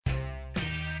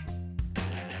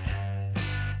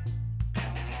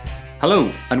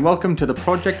Hello, and welcome to the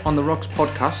Project on the Rocks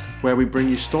podcast, where we bring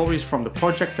you stories from the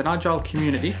Project and Agile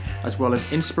community, as well as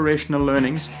inspirational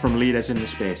learnings from leaders in the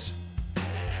space.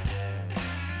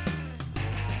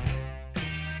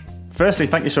 Firstly,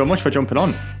 thank you so much for jumping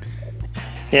on.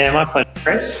 Yeah, my pleasure,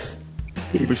 Chris.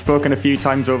 We've spoken a few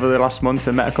times over the last month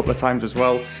and met a couple of times as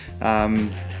well.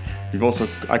 We've also,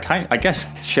 I guess,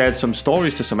 shared some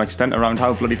stories to some extent around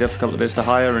how bloody difficult it is to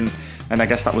hire, and I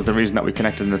guess that was the reason that we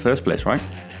connected in the first place, right?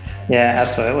 Yeah,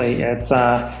 absolutely. It's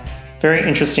a very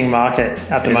interesting market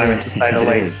at the moment, to say the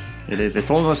least. It is. It's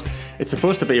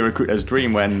supposed to be a recruiter's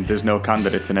dream when there's no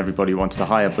candidates and everybody wants to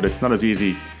hire, but it's not as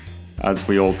easy as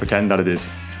we all pretend that it is.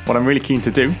 What I'm really keen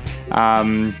to do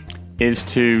is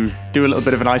to do a little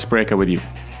bit of an icebreaker with you.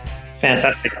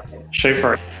 Fantastic. Shoot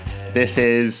for it. This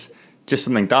is just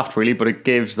something daft, really, but it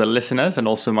gives the listeners and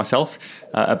also myself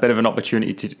a bit of an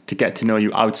opportunity to get to know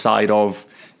you outside of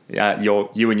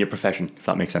you and your profession, if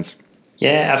that makes sense.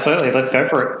 Yeah, absolutely. Let's go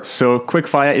for it. So, quick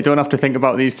fire. You don't have to think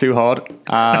about these too hard.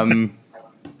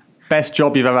 Best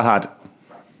job you've ever had?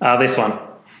 This one.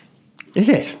 Is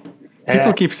it?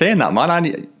 People keep saying that,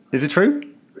 man. Is it true?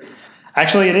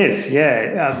 Actually, it is.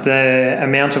 Yeah, the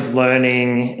amount of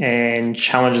learning and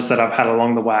challenges that I've had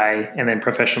along the way, and then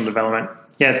professional development.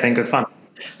 Yeah, it's been good fun.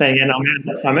 Then again,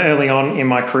 I'm early on in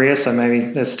my career, so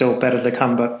maybe there's still better to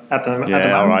come. But at the moment,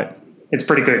 all right. It's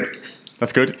pretty good.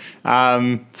 That's good.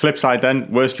 Flip side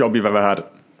then, worst job you've ever had?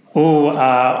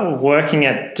 Working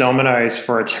at Domino's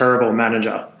for a terrible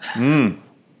manager.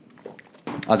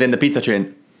 As in the pizza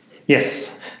chain?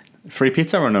 Yes. Free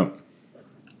pizza or no?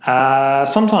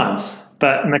 Sometimes,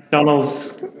 but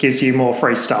McDonald's gives you more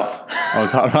free stuff. Oh,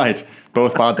 is that right?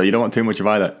 Both bad though. You don't want too much of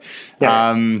either.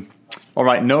 Yeah. All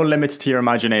right. No limits to your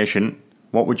imagination.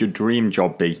 What would your dream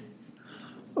job be?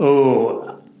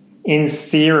 In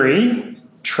theory,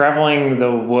 traveling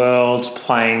the world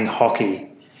playing hockey,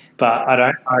 but I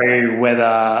don't know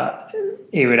whether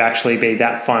it would actually be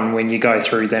that fun when you go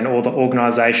through then all the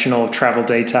organisational travel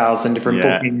details and different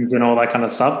bookings and all that kind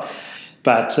of stuff.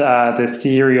 But the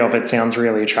theory of it sounds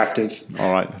really attractive.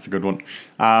 All right, that's a good one.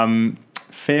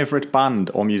 Favourite band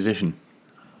or musician?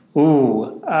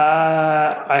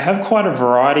 I have quite a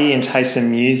variety in taste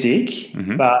in music,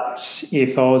 but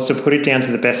if I was to put it down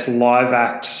to the best live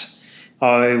act,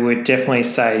 I would definitely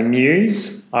say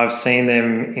Muse. I've seen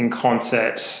them in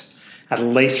concert at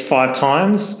least 5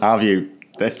 times. Have you?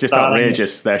 That's just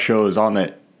outrageous, their shows, aren't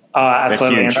they?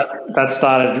 Absolutely. And that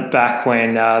started back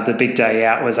when the Big Day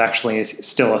Out was actually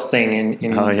still a thing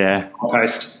in the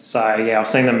Coast. So, yeah, I've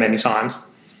seen them many times.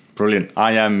 Brilliant.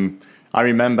 I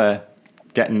remember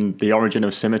getting the Origin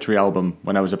of Symmetry album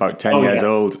when I was about 10 years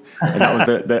old. And that was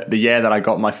the year that I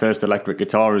got my first electric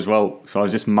guitar as well. So I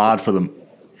was just mad for them.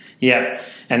 Yeah,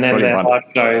 and then their live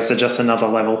shows are just another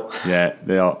level. Yeah,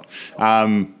 they are.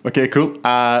 Okay, cool.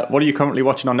 What are you currently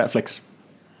watching on Netflix?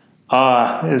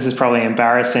 This is probably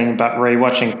embarrassing, but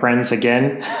rewatching Friends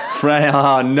again.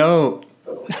 No.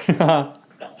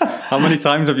 How many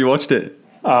times have you watched it?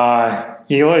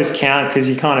 You always count because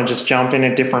you kind of just jump in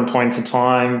at different points in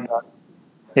time.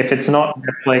 If it's not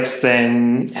Netflix,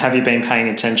 then have you been paying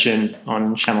attention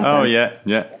on Channel 10? Oh,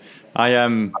 yeah.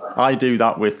 I do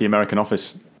that with The American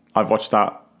Office. I've watched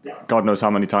that God knows how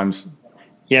many times.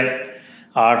 Yep.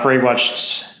 I've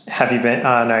rewatched How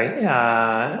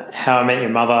I Met Your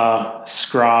Mother,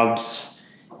 Scrubs,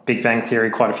 Big Bang Theory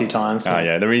quite a few times. So.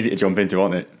 Yeah, they're easy to jump into,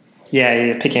 aren't they? Yeah,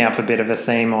 you're picking up a bit of a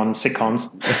theme on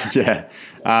sitcoms. Yeah.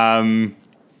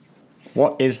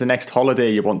 What is the next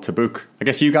holiday you want to book? I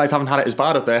guess you guys haven't had it as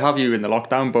bad up there, have you, in the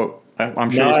lockdown? But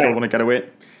I'm sure you still want to get away.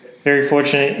 Very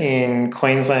fortunate in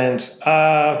Queensland.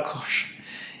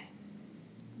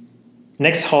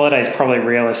 Next holiday is probably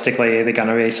realistically either going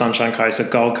to be Sunshine Coast or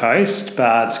Gold Coast,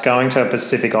 but going to a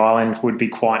Pacific island would be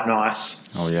quite nice.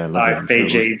 Oh, yeah, lovely. Like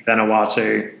Fiji,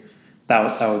 Vanuatu,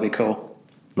 that would be cool.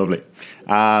 Lovely.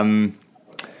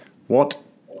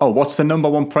 What's the number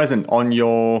one present on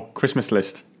your Christmas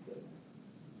list?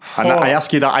 And I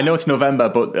ask you that, I know it's November,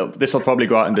 but this will probably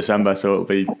go out in December, so it'll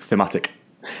be thematic.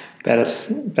 Better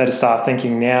start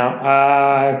thinking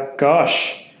now.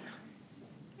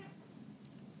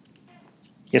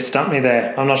 You stumped me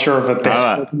there. I'm not sure of a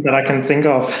best that I can think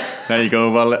of. There you go.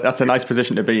 Well, that's a nice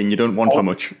position to be in. You don't want for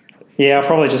much. Yeah, I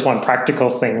probably just want practical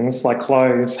things like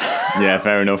clothes. Yeah,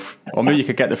 fair enough. Or maybe you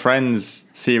could get the Friends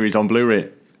series on Blu-ray.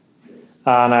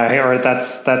 No,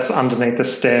 that's underneath the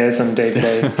stairs and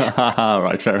DVD.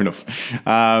 Right, fair enough.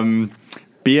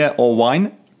 Beer or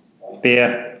wine?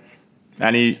 Beer.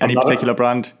 Any particular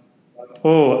brand?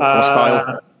 Or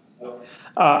style?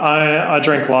 I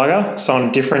drink lager, so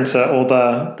I'm different to all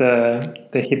the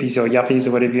hippies or yuppies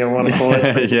or whatever you want to call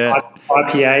it. Yeah.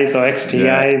 IPAs or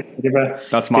XPAs, whatever.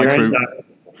 That's my crew.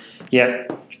 Yeah,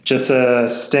 just a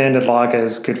standard lager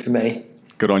is good for me.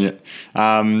 Good on you.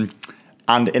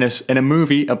 And in a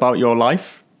movie about your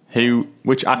life,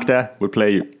 which actor would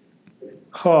play you?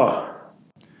 Oh.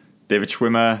 David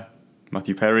Schwimmer,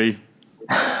 Matthew Perry.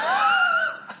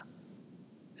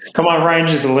 Come on,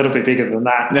 range is a little bit bigger than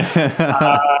that.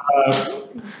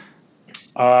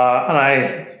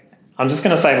 I'm just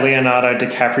going to say Leonardo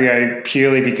DiCaprio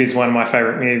purely because one of my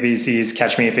favorite movies is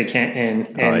Catch Me If You Can, and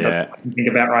I think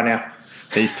about right now.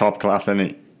 He's top class, isn't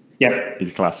he? Yep.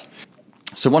 He's class.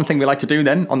 So one thing we like to do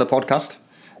then on the podcast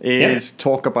is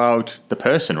talk about the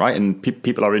person, right? And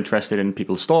people are interested in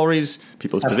people's stories,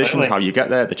 people's positions, how you get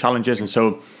there, the challenges. And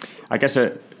so I guess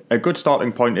a good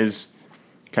starting point is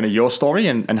kind of your story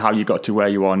and how you got to where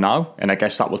you are now. And I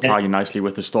guess that will tie you nicely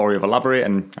with the story of Elaborate.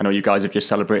 And I know you guys have just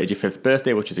celebrated your 5th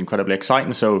birthday, which is incredibly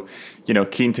exciting. So,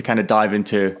 keen to kind of dive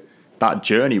into that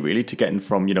journey really to getting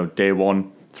from, day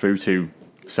one through to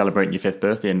celebrating your 5th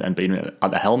birthday and being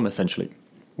at the helm essentially.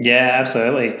 Yeah,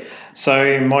 absolutely.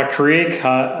 So my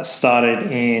career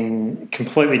started in a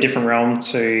completely different realm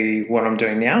to what I'm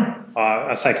doing now.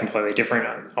 I say completely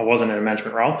different. I wasn't in a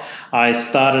management role. I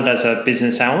started as a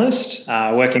business analyst,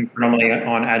 working predominantly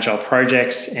on agile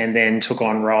projects, and then took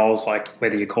on roles like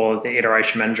whether you call it the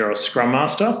iteration manager or scrum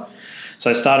master. So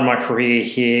I started my career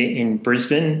here in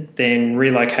Brisbane, then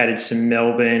relocated to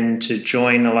Melbourne to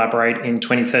join Elaborate in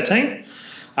 2013.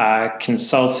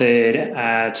 Consulted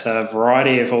at a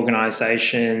variety of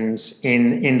organisations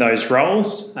in those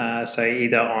roles, so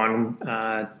either on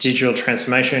digital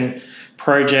transformation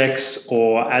projects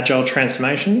or agile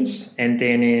transformations. And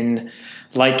then in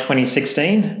late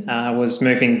 2016, was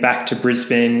moving back to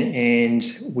Brisbane, and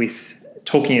with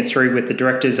talking it through with the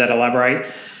directors at Elaborate,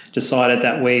 decided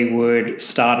that we would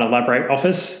start an Elaborate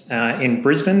office in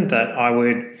Brisbane, that I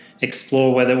would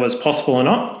explore whether it was possible or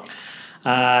not.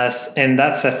 And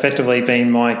that's effectively been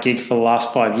my gig for the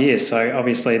last 5 years. So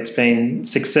obviously it's been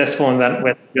successful in that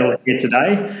we're still here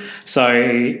today. So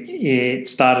it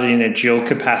started in a dual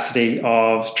capacity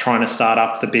of trying to start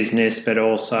up the business, but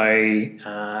also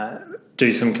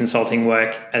do some consulting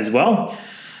work as well.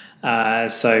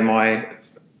 So my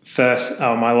first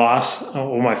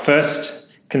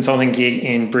consulting gig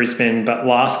in Brisbane, but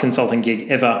last consulting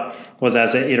gig ever was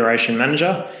as an iteration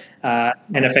manager.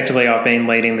 And effectively, I've been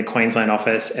leading the Queensland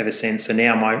office ever since. So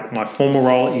now my formal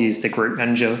role is the group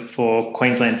manager for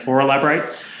Queensland for Elaborate.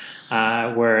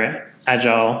 We're an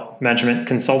agile management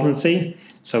consultancy.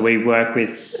 So we work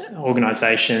with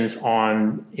organisations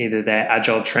on either their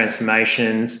agile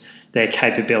transformations, their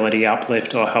capability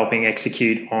uplift, or helping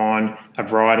execute on a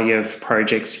variety of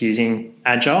projects using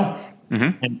agile.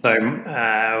 Mm-hmm. And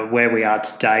so where we are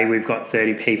today, we've got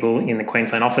 30 people in the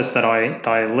Queensland office that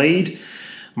I lead.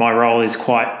 My role is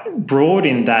quite broad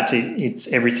in that it's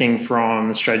everything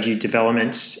from strategy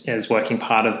development as working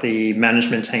part of the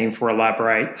management team for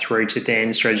Elaborate through to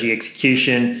then strategy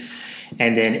execution,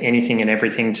 and then anything and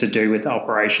everything to do with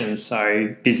operations.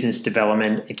 So business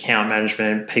development, account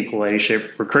management, people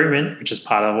leadership, recruitment, which is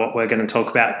part of what we're going to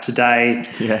talk about today.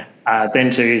 Yeah.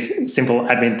 Then to simple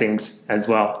admin things as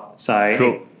well. So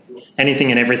cool.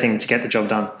 Anything and everything to get the job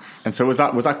done. And so was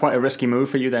that quite a risky move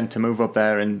for you then to move up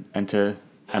there and to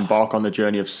embark on the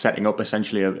journey of setting up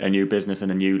essentially a new business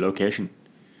in a new location?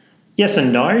 Yes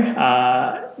and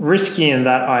no. Risky in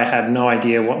that I had no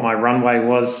idea what my runway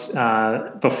was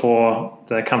before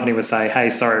the company would say, hey,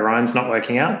 sorry, Ryan's not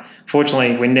working out.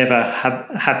 Fortunately, we never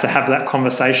had to have that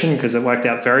conversation because it worked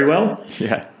out very well.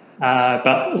 Yeah.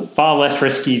 But far less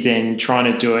risky than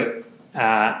trying to do it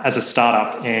as a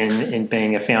startup and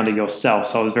being a founder yourself.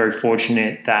 So I was very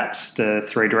fortunate that the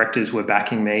 3 directors were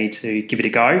backing me to give it a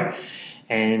go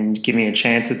and give me a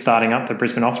chance at starting up the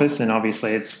Brisbane office. And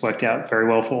obviously it's worked out very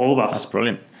well for all of us. That's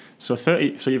brilliant. So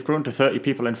you've grown to 30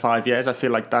 people in 5 years. I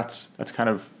feel like that's kind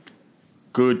of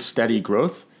good, steady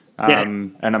growth. Yes.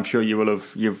 And I'm sure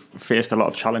you've faced a lot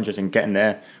of challenges in getting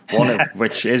there. One of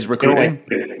which is recruiting.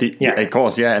 Of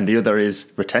course, yeah. And the other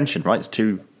is retention, right? It's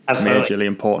 2 majorly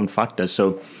important factors.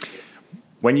 So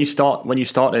when you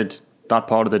started that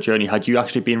part of the journey, had you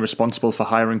actually been responsible for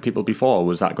hiring people before, or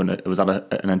was that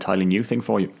an entirely new thing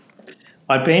for you?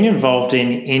 I'd been involved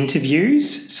in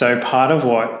interviews. So part of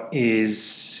what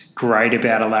is great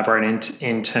about Elaborate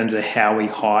in terms of how we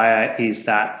hire is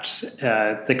that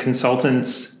the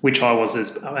consultants, which I was as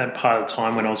part of the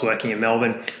time when I was working in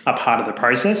Melbourne, are part of the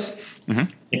process.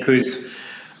 Mm-hmm. Because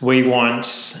we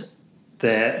want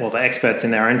the experts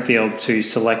in their own field to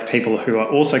select people who are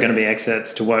also going to be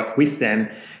experts to work with them,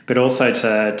 but also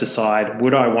to decide,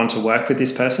 would I want to work with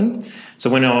this person? So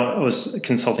when I was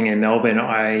consulting in Melbourne,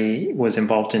 I was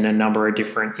involved in a number of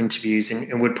different interviews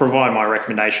and would provide my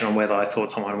recommendation on whether I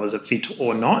thought someone was a fit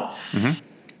or not. Mm-hmm.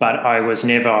 But I was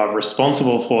never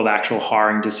responsible for the actual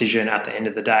hiring decision at the end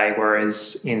of the day,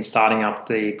 whereas in starting up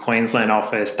the Queensland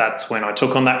office, that's when I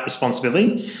took on that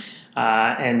responsibility.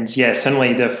 And yeah,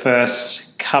 certainly the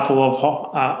first couple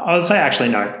of, I would say actually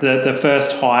no, the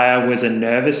first hire was a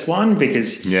nervous one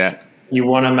because you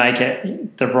want to make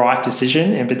it the right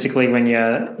decision. And particularly when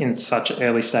you're in such an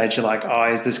early stage, you're like,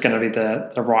 oh, is this going to be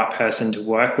the right person to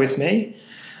work with me?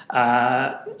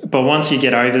 But once you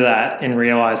get over that and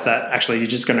realize that actually you're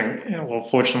just going to, well,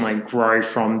 fortunately grow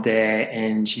from there,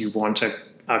 and you want a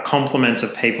complement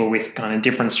of people with kind of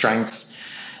different strengths,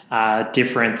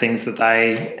 different things that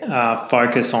they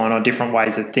focus on, or different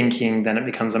ways of thinking, then it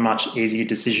becomes a much easier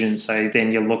decision. So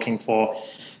then you're looking for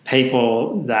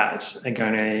people that are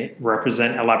going to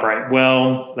represent Elaborate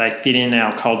well, they fit in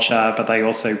our culture, but they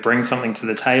also bring something to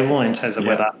the table in terms of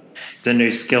whether it's a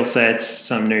new skill set,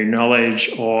 some new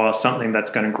knowledge, or something that's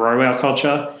going to grow our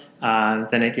culture.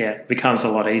 Then it becomes a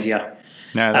lot easier.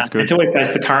 Yeah, that's good. Until we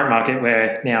face the current market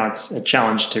where now it's a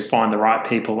challenge to find the right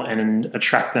people and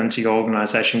attract them to your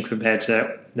organisation compared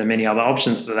to the many other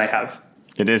options that they have.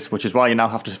 It is, which is why you now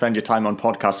have to spend your time on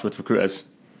podcasts with recruiters.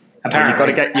 Apparently.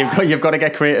 You've got to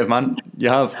get creative, man. You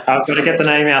have. I've got to get the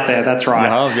name out there. That's right.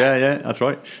 You have, yeah, that's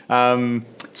right.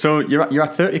 So you're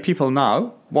at 30 people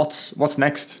now. What's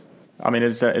next? I mean,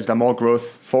 is there more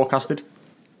growth forecasted?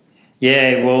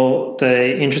 Yeah, well,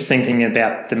 the interesting thing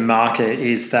about the market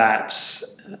is that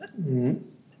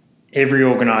every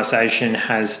organisation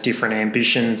has different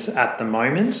ambitions at the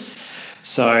moment.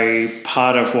 So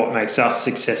part of what makes us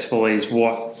successful is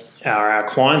what are our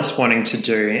clients wanting to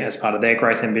do as part of their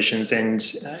growth ambitions. And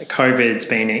COVID's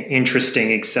been an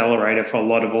interesting accelerator for a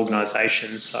lot of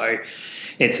organisations. So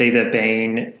it's either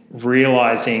been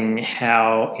realising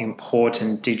how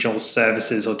important digital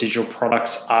services or digital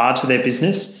products are to their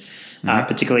business,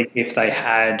 particularly if they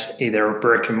had either a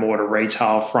brick and mortar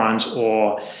retail front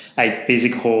or a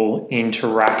physical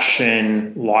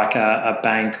interaction like a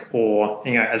bank, or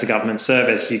as a government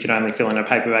service, you could only fill in a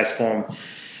paper-based form.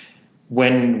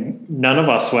 When none of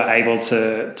us were able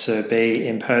to be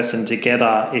in person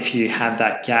together, if you had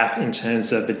that gap in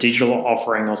terms of a digital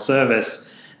offering or service,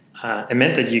 it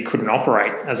meant that you couldn't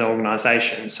operate as an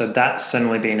organisation. So that's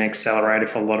certainly been an accelerator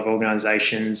for a lot of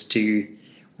organisations to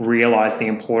realise the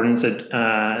importance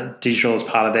of digital as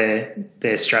part of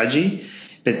their strategy.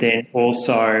 But then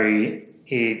also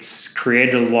it's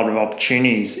created a lot of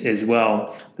opportunities as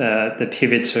well. The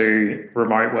pivot to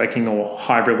remote working or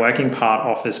hybrid working part,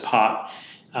 office part,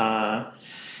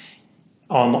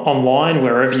 online,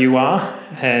 wherever you are,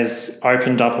 has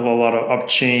opened up a lot of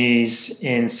opportunities.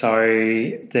 And so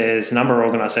there's a number of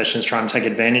organisations trying to take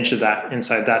advantage of that. And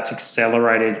so that's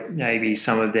accelerated maybe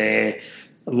some of their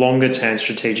longer term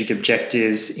strategic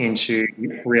objectives into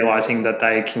realising that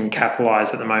they can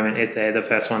capitalise at the moment if they're the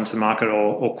first one to market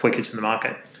or quicker to the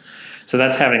market. So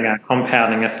that's having a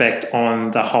compounding effect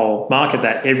on the whole market,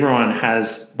 that everyone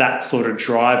has that sort of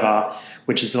driver,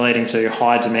 which is leading to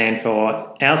high demand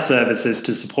for our services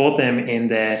to support them in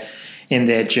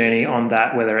their journey on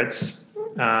that, whether it's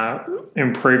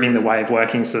improving the way of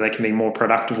working so they can be more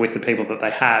productive with the people that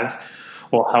they have,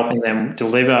 or helping them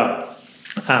deliver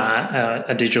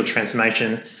a digital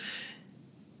transformation.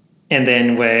 And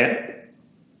then we're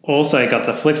also got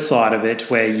the flip side of it,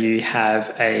 where you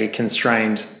have a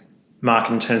constrained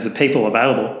market in terms of people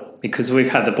available, because we've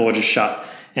had the borders shut.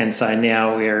 And so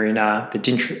now we're in a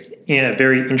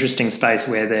very interesting space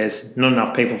where there's not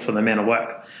enough people for the amount of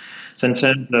work. So in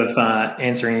terms of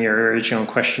answering your original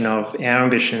question of our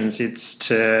ambitions, it's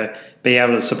to be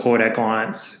able to support our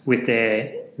clients with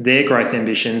their growth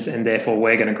ambitions, and therefore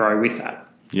we're going to grow with that.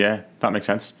 Yeah, that makes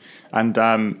sense. And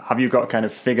have you got kind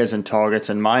of figures and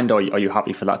targets in mind, or are you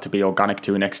happy for that to be organic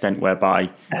to an extent whereby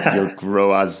you'll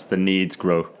grow as the needs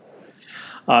grow?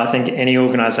 I think any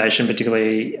organisation,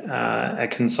 particularly a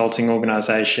consulting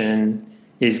organisation,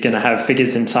 is going to have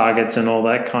figures and targets and all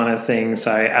that kind of thing.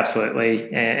 So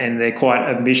absolutely, and they're quite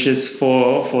ambitious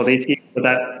for this year, but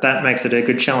that makes it a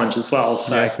good challenge as well.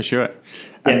 So. Yeah, for sure.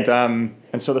 Yeah.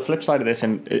 And so the flip side of this,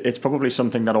 and it's probably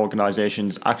something that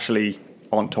organisations actually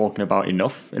aren't talking about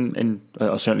enough, in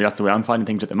certainly that's the way I'm finding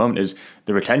things at the moment, is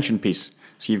the retention piece.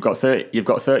 So you've got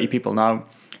 30 people now.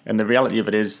 And the reality of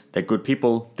it is they're good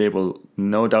people. They will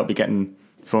no doubt be getting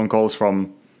phone calls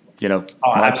from,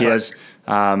 my peers,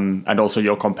 and also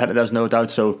your competitors, no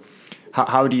doubt. So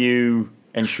how do you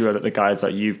ensure that the guys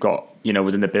that you've got,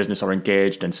 within the business are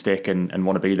engaged and stick and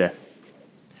want to be there?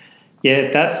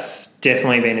 Yeah, that's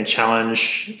definitely been a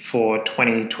challenge for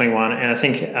 2021, and I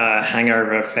think a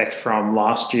hangover effect from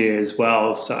last year as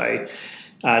well. So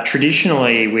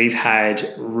traditionally, we've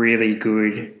had really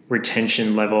good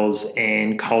retention levels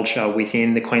and culture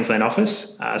within the Queensland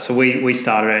office. So we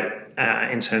started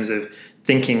it in terms of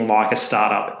thinking like a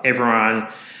startup. Everyone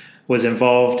was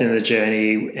involved in the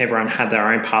journey. Everyone had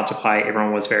their own part to play.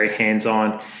 Everyone was very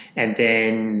hands-on. And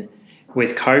then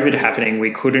with COVID happening,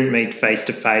 we couldn't meet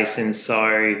face-to-face. And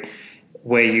so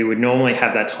where you would normally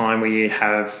have that time where you'd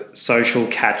have social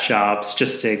catch-ups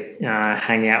just to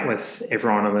hang out with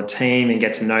everyone on the team and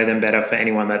get to know them better for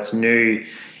anyone that's new,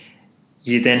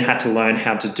 you then had to learn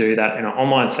how to do that in an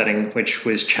online setting, which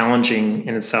was challenging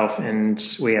in itself. And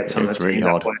we had some of the team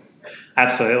that were,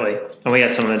 absolutely. And we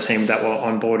had some of the team that were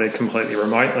onboarded completely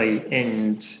remotely,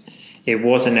 and it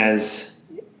wasn't as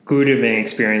good of an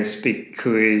experience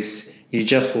because you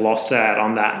just lost out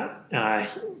on that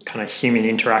kind of human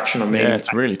interaction.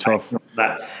 It's really tough.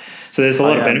 So there's a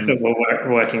lot of benefit of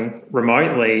working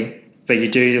remotely, but you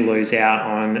do lose out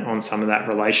on some of that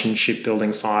relationship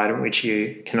building side, which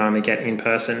you can only get in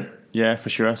person. Yeah, for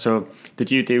sure. So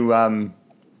did you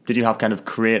have kind of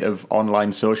creative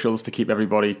online socials to keep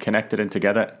everybody connected and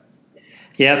together?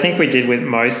 Yeah, I think we did with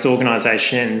most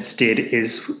organisations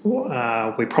is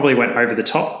we probably went over the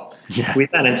top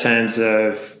with that in terms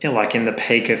of, like in the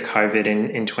peak of COVID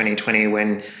in 2020,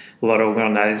 when a lot of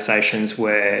organisations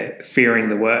were fearing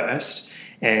the worst.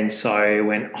 And so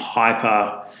went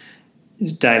hyper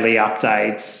daily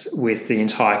updates with the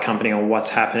entire company on what's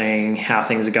happening, how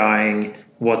things are going,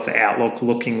 what's the outlook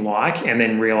looking like, and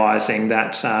then realising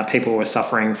that people were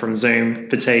suffering from Zoom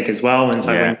fatigue as well. And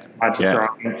so we tried to throw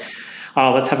in,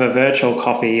 let's have a virtual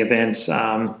coffee event.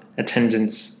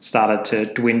 Attendance started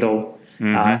to dwindle,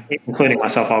 including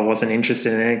myself. I wasn't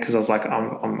interested in it because I was like,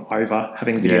 I'm over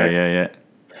having video.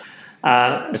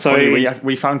 So funny,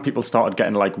 we found people started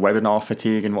getting like webinar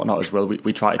fatigue and whatnot as well.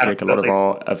 We try to take a lot of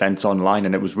our events online,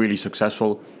 and it was really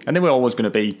successful. And they were always going to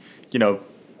be,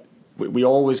 we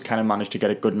always kind of managed to get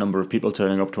a good number of people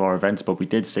turning up to our events, but we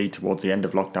did see towards the end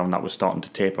of lockdown that was starting to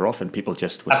taper off, and people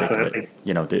just were sick of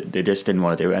it. They just didn't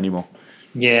want to do it anymore.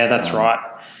 Yeah, that's right.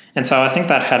 And so I think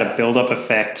that had a build-up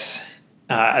effect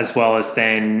as well as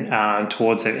then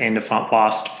towards the end of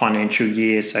last financial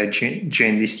year, so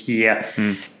June this year,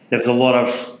 there was a lot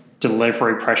of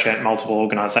delivery pressure at multiple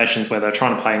organisations where they're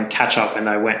trying to play catch up and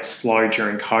they went slow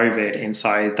during COVID. And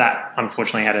so that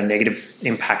unfortunately had a negative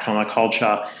impact on our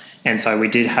culture. And so we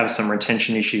did have some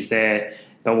retention issues there.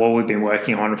 But what we've been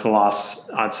working on for the last,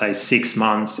 I'd say, 6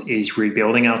 months is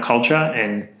rebuilding our culture,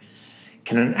 and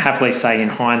can happily say in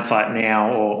hindsight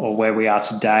now or where we are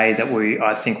today that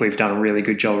I think we've done a really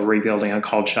good job of rebuilding our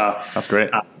culture. That's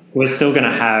great. We're still going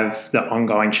to have the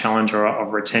ongoing challenge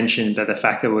of retention, but the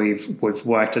fact that we've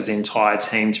worked as an entire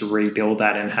team to rebuild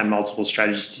that and have multiple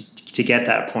strategies to get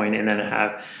that point, and then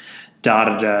have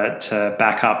data to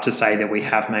back up to say that we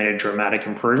have made a dramatic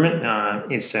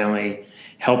improvement is certainly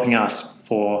helping us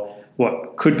for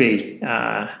what could be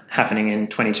happening in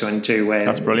 2022, where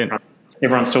that's brilliant.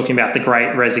 Everyone's talking about the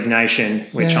Great Resignation,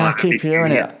 which I keep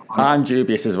hearing it. I'm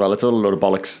dubious as well. It's all a load of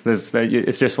bollocks. It's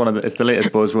just it's the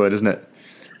latest buzzword, isn't it?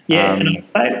 Yeah, and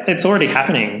it's already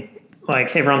happening.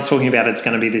 Like everyone's talking about it's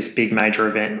going to be this big major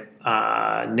event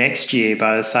next year, but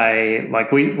I say,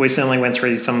 like we certainly went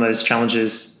through some of those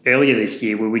challenges earlier this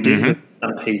year where we did with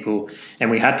some people,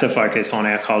 and we had to focus on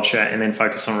our culture and then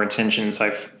focus on retention. So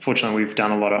fortunately, we've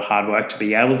done a lot of hard work to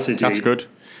be able to do. That's good.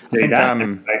 Do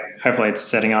that. Hopefully, it's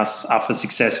setting us up for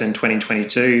success in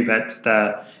 2022.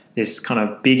 But this kind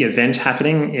of big event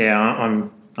happening,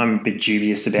 I'm a bit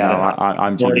dubious about it.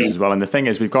 I'm dubious as well. And the thing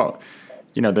is, we've got,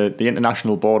 the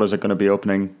international borders are going to be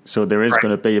opening. So there is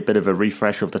going to be a bit of a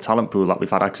refresh of the talent pool that we've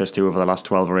had access to over the last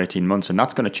 12 or 18 months. And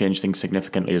that's going to change things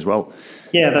significantly as well.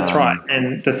 Yeah, that's right.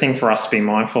 And the thing for us to be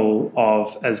mindful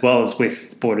of, as well as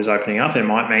with borders opening up, it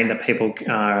might mean that people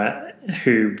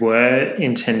who were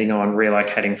intending on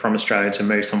relocating from Australia to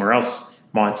move somewhere else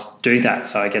might do that.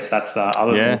 So I guess that's the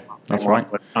other thing. That's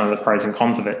right. One of the pros and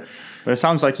cons of it. But it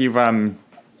sounds like you've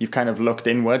kind of looked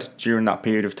inward during that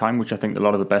period of time, which I think a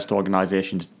lot of the best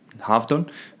organisations have done,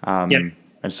 and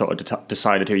sort of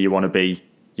decided who you want to be,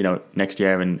 next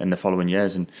year and the following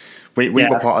years. And we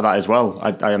were part of that as well.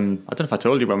 I don't know if I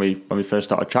told you when we first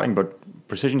started chatting, but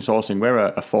Precision Sourcing, we're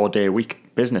a 4-day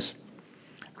week business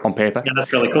on paper. Yeah,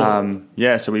 that's really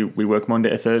cool. So we work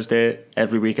Monday to Thursday.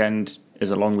 Every weekend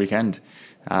is a long weekend.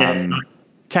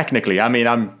 Technically, I mean,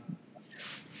 I'm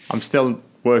still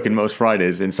working most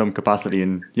Fridays in some capacity,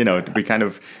 and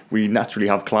we naturally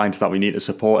have clients that we need to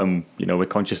support, and we're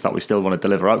conscious that we still want to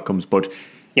deliver outcomes. But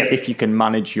if you can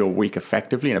manage your week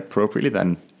effectively and appropriately,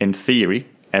 then in theory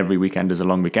every weekend is a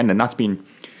long weekend. And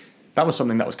that was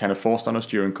something that was kind of forced on us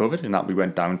during COVID, in that we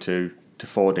went down to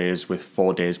 4 days with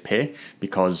 4 days pay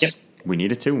because we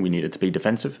needed to be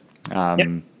defensive.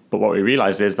 But what we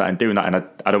realized is that in doing that, and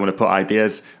I don't want to put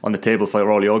ideas on the table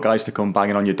for all your guys to come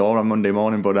banging on your door on Monday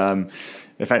morning, but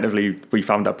effectively we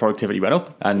found that productivity went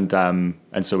up, and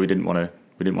so we didn't want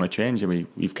to change, and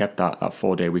we've kept that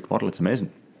 4 day week model. It's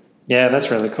amazing. Yeah, that's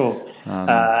really cool.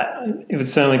 It would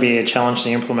certainly be a challenge to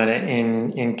implement it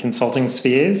in consulting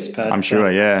spheres, but I'm sure.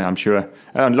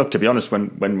 And look, to be honest,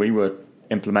 when we were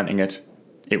implementing it,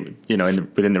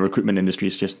 within the recruitment industry,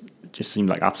 it just seemed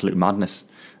like absolute madness.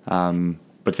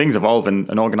 But things evolve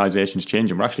and organisations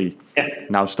change, and we're actually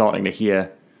now starting to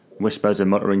hear whispers and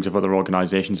mutterings of other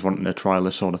organisations wanting to trial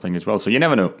this sort of thing as well. So you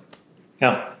never know.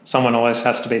 Yeah, someone always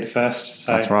has to be the first.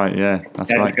 So that's right. Yeah,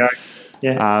 that's right. Go.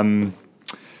 Yeah.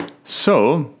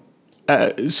 So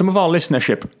some of our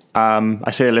listenership,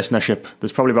 I say listenership,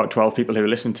 there's probably about 12 people who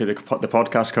listen to the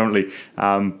podcast currently,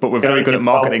 but we're very good at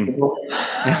marketing.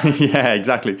 Yeah,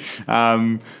 exactly.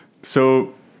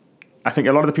 So I think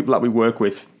a lot of the people that we work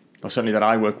with, or certainly that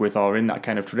I work with, are in that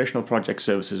kind of traditional project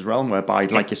services realm, whereby,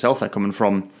 like yourself, they're coming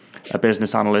from a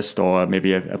business analyst or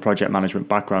maybe a project management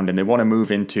background, and they want to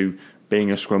move into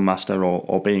being a scrum master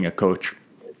or being a coach.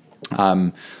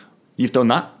 You've done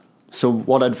that. So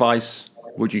what advice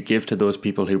would you give to those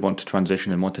people who want to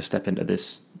transition and want to step into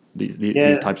these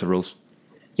types of roles?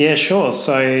 Yeah, sure.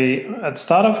 So I'd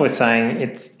start off with saying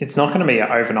it's not going to be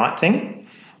an overnight thing.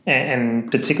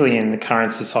 And particularly in the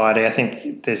current society, I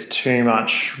think there's too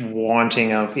much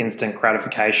wanting of instant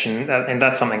gratification. And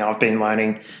that's something I've been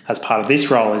learning as part of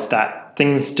this role, is that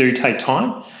things do take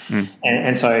time.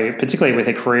 And so particularly with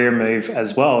a career move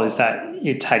as well, is that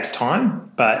it takes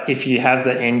time. But if you have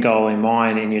the end goal in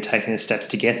mind and you're taking the steps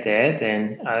to get there,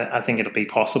 then I think it'll be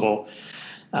possible.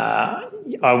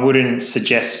 I wouldn't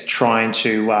suggest trying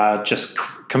to just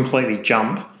completely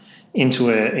jump into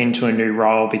a new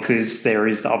role because there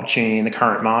is the opportunity in the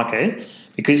current market,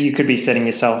 because you could be setting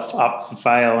yourself up for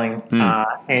failing,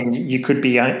 and you could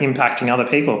be impacting other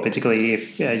people, particularly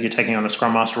if you're taking on a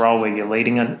Scrum Master role where you're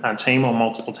leading a team or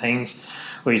multiple teams,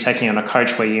 or you're taking on a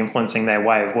coach where you're influencing their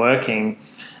way of working.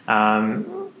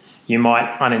 You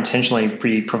might unintentionally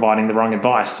be providing the wrong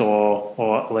advice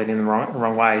or leading the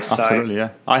wrong way. Absolutely, yeah.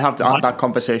 I have that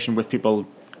conversation with people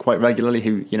quite regularly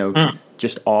who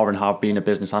just are and have been a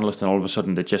business analyst, and all of a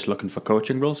sudden they're just looking for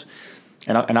coaching roles.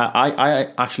 And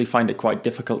I actually find it quite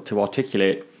difficult to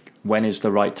articulate when is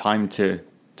the right time to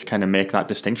kind of make that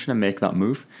distinction and make that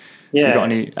move. Yeah. You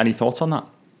got any thoughts on that?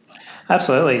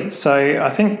 Absolutely. So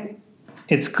I think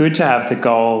it's good to have the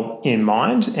goal in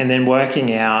mind and then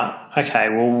working out, okay,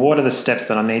 well, what are the steps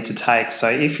that I need to take? So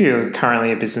if you're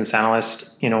currently a business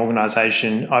analyst in an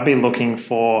organisation, I'd be looking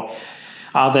for,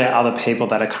 are there other people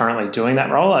that are currently doing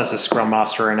that role as a Scrum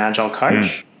Master or an Agile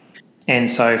coach?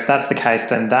 And so if that's the case,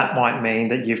 then that might mean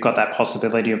that you've got that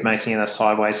possibility of making a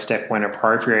sideways step when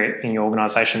appropriate in your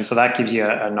organisation. So that gives you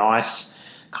a nice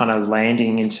kind of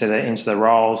landing into the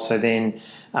role. So then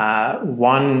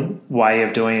one way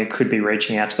of doing it could be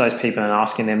reaching out to those people and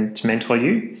asking them to mentor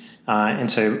you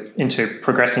into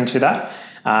progressing to that.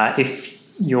 If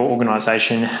your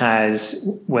organisation has,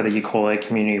 whether you call it a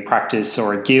community practice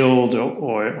or a guild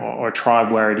or a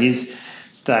tribe where it is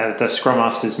the Scrum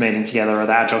Masters meeting together or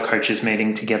the Agile coaches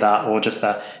meeting together or just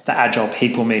the Agile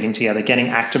people meeting together, getting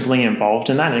actively involved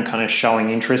in that and kind of showing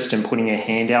interest and putting a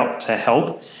hand out to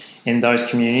help in those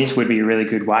communities would be a really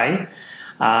good way.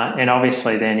 And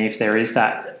obviously then if there is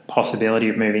that possibility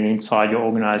of moving inside your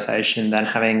organisation, then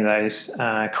having those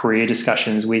career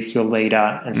discussions with your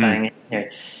leader and saying,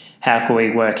 how can we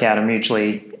work out a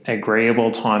mutually agreeable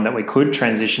time that we could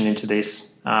transition into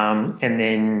this? And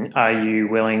then are you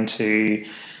willing to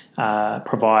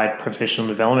provide professional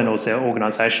development, or is the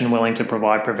organisation willing to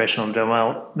provide professional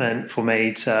development for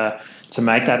me to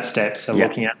make that step? So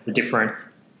looking at the different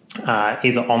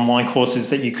either online courses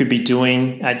that you could be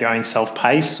doing at your own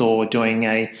self-pace, or doing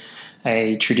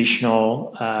a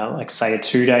traditional, like say a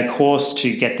 2-day course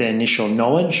to get the initial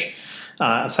knowledge.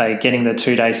 Say getting the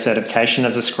 2-day certification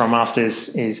as a Scrum Master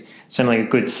is certainly a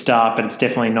good start, but it's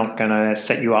definitely not going to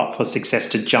set you up for success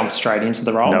to jump straight into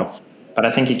the role. No. But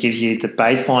I think it gives you the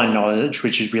baseline knowledge,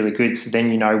 which is really good. So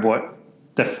then you know what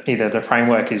either the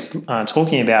framework is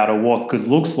talking about or what good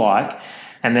looks like,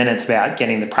 and then it's about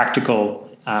getting the practical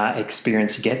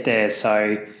experience to get there.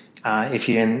 So if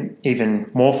you're in even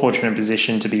more fortunate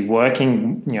position to be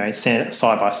working, side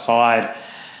by side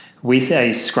with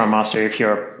a Scrum Master, if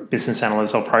you're a business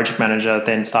analyst or project manager,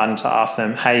 then starting to ask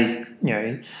them, hey,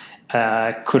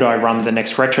 could I run the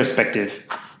next retrospective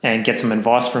and get some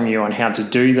advice from you on how to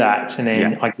do that? And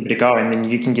then I give it a go, and then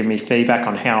you can give me feedback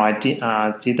on how I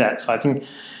did that. So I think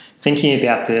thinking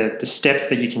about the steps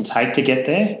that you can take to get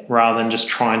there rather than just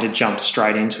trying to jump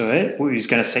straight into it is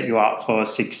going to set you up for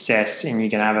success, and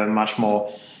you're going to have a much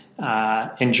more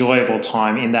enjoyable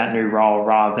time in that new role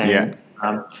rather than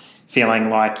feeling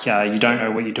like you don't know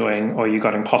what you're doing, or you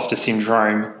got imposter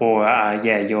syndrome, or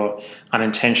you're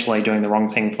unintentionally doing the wrong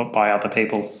thing by other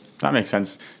people. That makes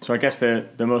sense. So I guess the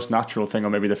most natural thing,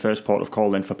 or maybe the first port of call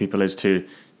then for people, is to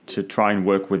try and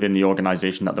work within the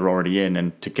organization that they're already in,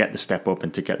 and to get the step up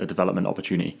and to get the development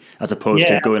opportunity, as opposed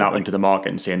to going out into the market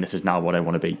and saying, this is now what I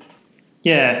want to be.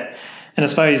 Yeah. And I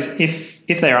suppose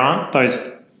if there aren't those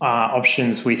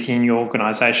options within your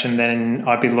organization, then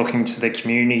I'd be looking to the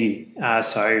community.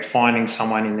 So finding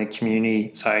someone in the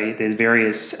community. So there's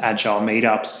various agile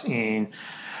meetups in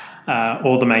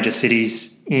all the major cities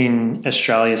in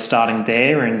Australia, starting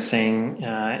there and seeing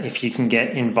if you can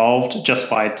get involved just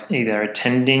by either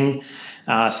attending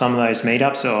some of those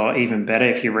meetups, or even better,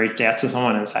 if you reach out to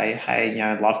someone and say, hey,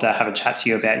 I'd love to have a chat to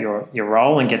you about your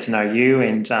role and get to know you.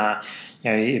 And,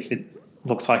 if it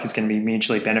looks like it's going to be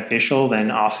mutually beneficial,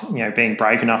 then being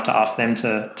brave enough to ask them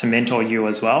to mentor you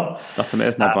as well. That's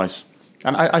amazing advice.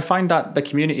 And I find that the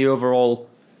community overall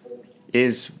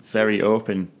is very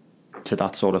open to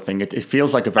that sort of thing. It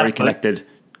feels like a very connected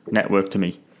network to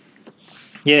me.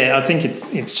 Yeah, I think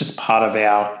it's just part of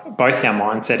both our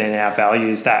mindset and our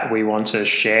values that we want to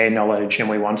share knowledge and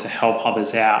we want to help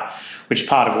others out, which is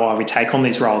part of why we take on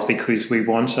these roles, because we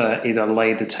want to either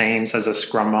lead the teams as a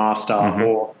Scrum Master,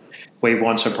 or we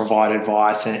want to provide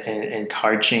advice and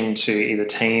coaching to either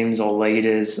teams or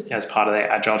leaders as part of their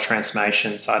agile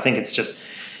transformation. So I think it's just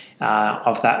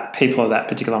people of that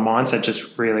particular mindset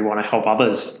just really want to help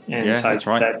others. And so that's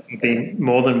right. They'd be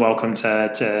more than welcome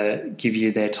to give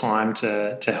you their time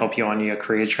to help you on your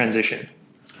career transition.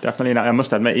 Definitely. And I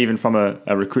must admit, even from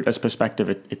a recruiter's perspective,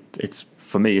 it's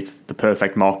for me, it's the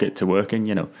perfect market to work in,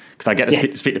 because I get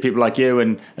to speak to people like you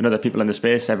and other people in the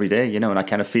space every day, and I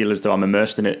kind of feel as though I'm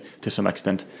immersed in it to some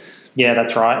extent. Yeah,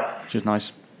 that's right. Which is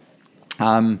nice.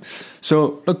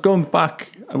 So look, going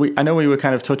back, I know we were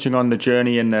kind of touching on the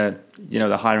journey and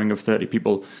the hiring of 30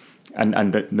 people,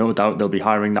 and that no doubt there'll be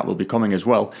hiring that will be coming as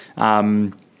well.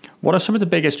 What are some of the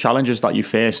biggest challenges that you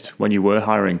faced when you were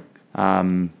hiring?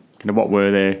 What were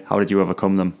they? How did you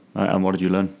overcome them? And what did you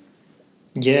learn?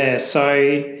 Yeah, so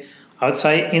I would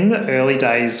say in the early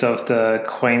days of the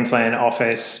Queensland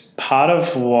office, part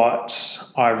of what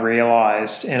I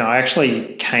realised, and I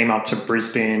actually came up to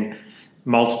Brisbane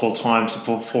multiple times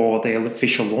before the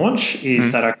official launch,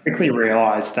 is that I quickly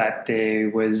realised that there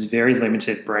was very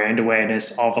limited brand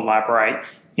awareness of Elaborate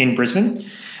in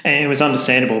Brisbane. And it was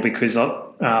understandable because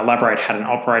Elaborate hadn't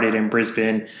operated in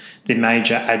Brisbane. The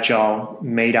major agile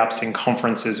meetups and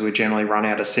conferences were generally run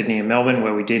out of Sydney and Melbourne,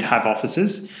 where we did have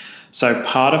offices. So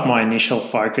part of my initial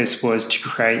focus was to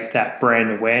create that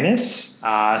brand awareness.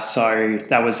 So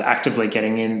that was actively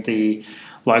getting in the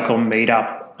local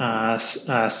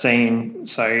meetup scene.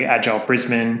 So Agile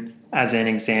Brisbane, as an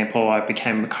example, I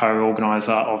became a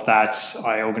co-organiser of that.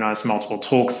 I organised multiple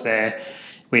talks there.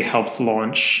 We helped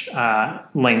launch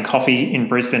Lean Coffee in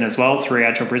Brisbane as well through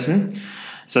Agile Brisbane.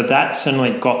 So that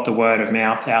certainly got the word of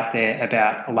mouth out there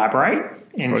about Elaborate.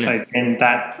 And Brilliant. So then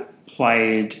that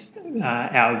played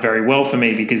out very well for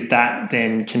me, because that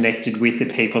then connected with the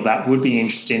people that would be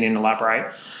interested in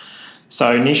Elaborate.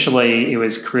 So initially it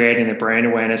was creating the brand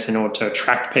awareness in order to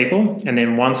attract people. And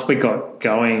then once we got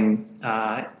going,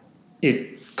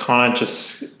 it kind of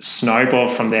just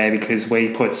snowballed from there, because we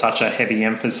put such a heavy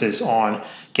emphasis on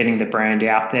getting the brand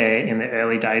out there in the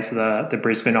early days of the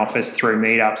Brisbane office through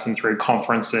meetups and through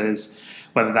conferences,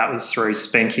 whether that was through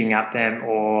speaking at them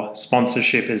or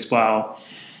sponsorship as well.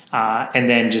 And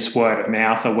then just word of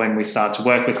mouth, or when we started to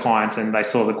work with clients and they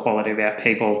saw the quality of our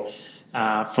people.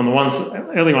 From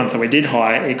the early ones that we did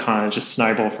hire, it kind of just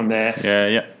snowballed from there.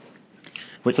 Yeah.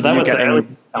 So that was the early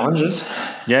challenges.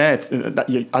 Yeah,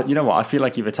 you know what? I feel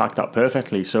like you've attacked that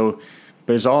perfectly. So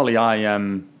bizarrely,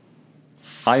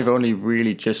 I've only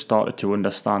really just started to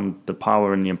understand the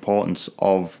power and the importance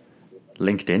of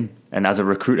LinkedIn. And as a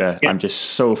recruiter, I'm just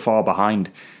so far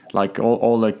behind. Like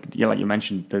all like you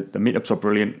mentioned, the meetups are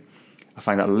brilliant. I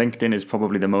find that LinkedIn is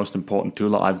probably the most important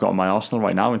tool that I've got in my arsenal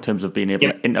right now in terms of being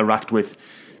able to interact with,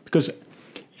 because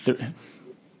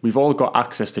we've all got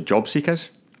access to job seekers.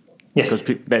 Yes.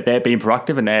 Because they're being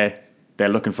proactive and they're they're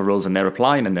looking for roles and they're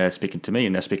applying and they're speaking to me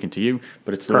and they're speaking to you,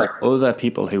 but it's those other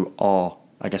people who are,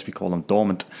 I guess we call them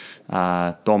dormant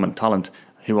talent,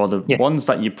 who are the ones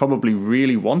that you probably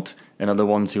really want and are the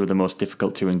ones who are the most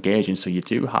difficult to engage in. So you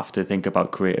do have to think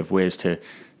about creative ways to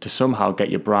somehow get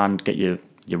your brand, get your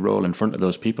role in front of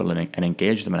those people and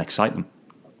engage them and excite them.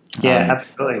 Yeah,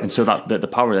 absolutely. And so that the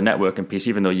power of the networking piece,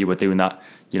 even though you were doing that,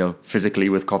 physically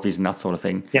with coffees and that sort of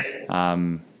thing,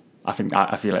 I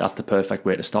feel like that's the perfect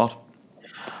way to start.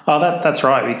 Oh, that's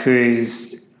right,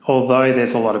 because although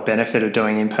there's a lot of benefit of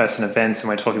doing in-person events, and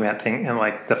we're talking about things and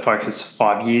like the focus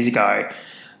 5 years ago,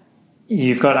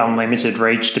 you've got unlimited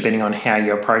reach depending on how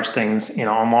you approach things in an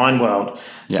online world.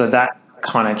 Yeah. So that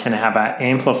kind of can have an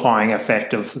amplifying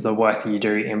effect of the work that you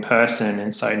do in person.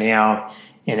 And so now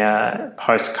in a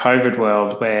post-COVID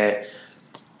world where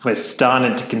we're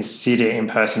starting to consider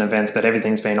in-person events, but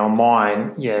everything's been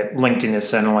online, LinkedIn is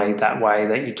certainly that way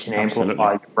that you can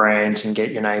amplify your brand and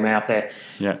get your name out there.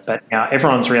 Yeah. But now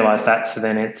everyone's realised that, so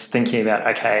then it's thinking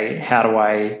about, okay, how do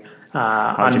I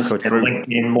understand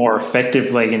LinkedIn more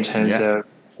effectively in terms of,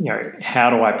 how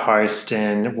do I post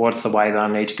and what's the way that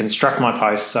I need to construct my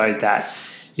post so that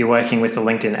you're working with the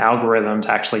LinkedIn algorithm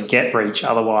to actually get reach.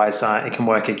 Otherwise, it can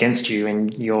work against you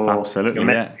and your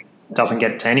message doesn't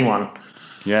get to anyone.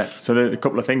 Yeah, so a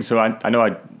couple of things. So I know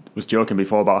I was joking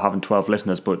before about having 12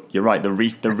 listeners, but you're right, the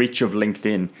reach of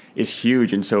LinkedIn is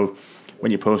huge. And so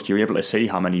when you post, you're able to see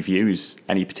how many views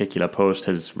any particular post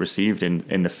has received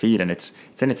in the feed. And it's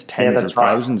in its tens of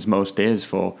thousands most days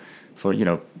for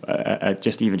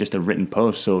just a written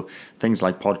post. So things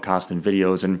like podcasts and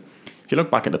videos. And if you look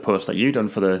back at the post that you done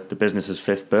for the business's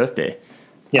 5th birthday,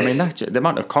 I mean, the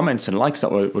amount of comments and likes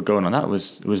that were going on that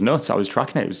was nuts. I was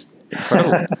tracking it. It was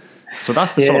incredible. So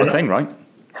that's the sort of thing, right?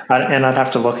 And I'd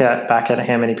have to look back at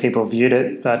how many people viewed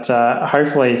it. But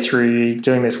hopefully through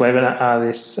doing this webinar,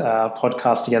 this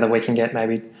podcast together, we can get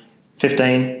maybe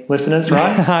 15 listeners,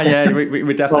 right? Yeah,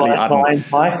 we're definitely adding.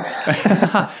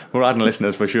 We're adding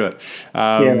listeners for sure.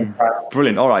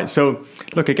 Brilliant. All right. So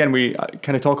look, again, we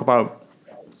kind of talk about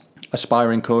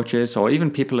aspiring coaches or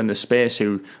even people in the space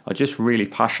who are just really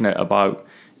passionate about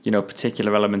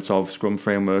particular elements of Scrum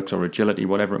frameworks or agility,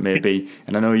 whatever it may be.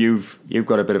 And I know you've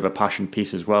got a bit of a passion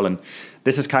piece as well. And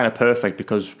this is kind of perfect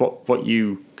because what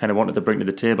you kind of wanted to bring to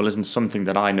the table isn't something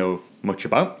that I know much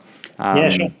about.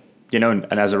 Sure. And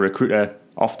as a recruiter,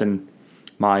 often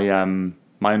my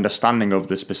understanding of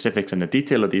the specifics and the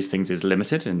detail of these things is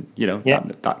limited. And,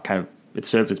 that kind of, it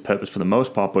serves its purpose for the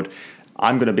most part. But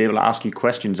I'm going to be able to ask you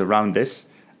questions around this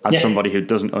as somebody who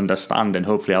doesn't understand. And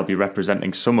hopefully I'll be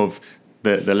representing some of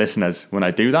the listeners when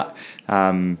I do that.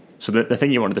 So the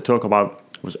thing you wanted to talk about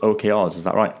was OKRs, is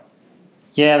that right?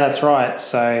 Yeah, that's right.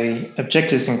 So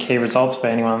objectives and key results, for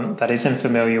anyone that isn't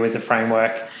familiar with the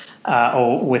framework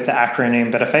or with the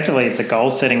acronym, but effectively it's a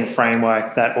goal-setting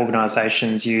framework that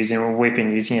organisations use, and we've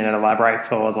been using it at Elaborate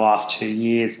for the last 2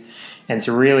 years. And it's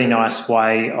a really nice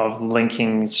way of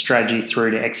linking strategy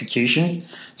through to execution.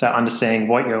 So understanding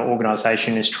what your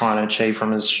organisation is trying to achieve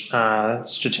from a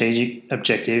strategic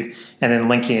objective, and then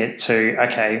linking it to,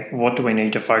 okay, what do we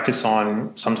need to focus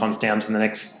on, sometimes down to the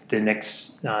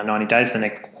next 90 days, the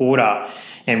next quarter,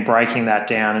 and breaking that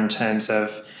down in terms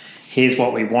of here's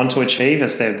what we want to achieve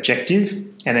as the objective,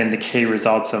 and then the key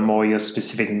results are more your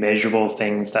specific measurable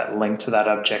things that link to that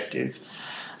objective.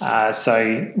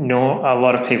 So a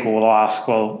lot of people will ask,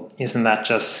 well, isn't that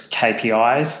just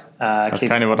KPIs? That's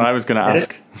kind of what I was going to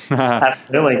ask.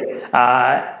 Absolutely.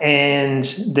 And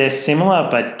they're similar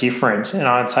but different. And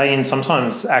I'd say in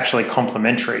sometimes actually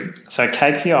complementary. So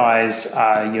KPIs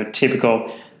are your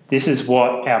typical, this is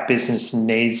what our business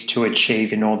needs to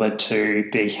achieve in order to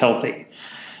be healthy.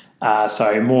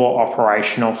 So more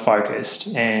operational focused,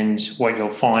 and what you'll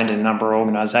find in a number of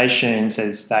organisations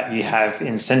is that you have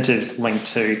incentives linked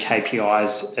to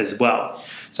KPIs as well.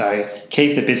 So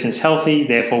keep the business healthy,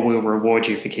 therefore we'll reward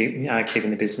you for keeping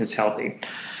the business healthy.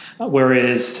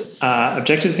 Whereas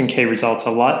objectives and key results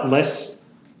are a lot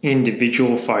less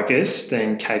individual focused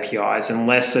than KPIs and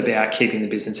less about keeping the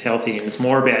business healthy, and it's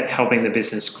more about helping the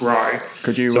business grow.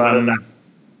 Could you...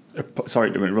 Sorry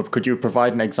to interrupt. Could you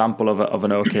provide an example of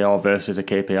an OKR versus a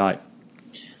KPI?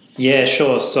 Yeah,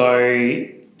 sure. So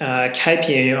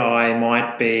KPI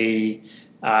might be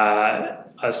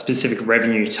a specific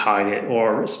revenue target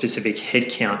or a specific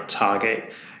headcount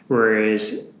target,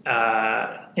 whereas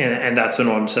and that's in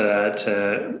order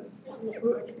to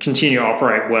continue to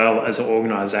operate well as an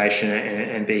organisation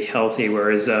and be healthy.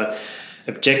 Whereas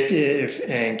objective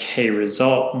and key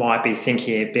result might be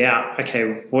thinking about,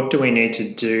 okay, what do we need to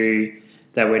do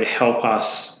that would help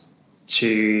us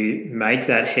to make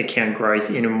that headcount growth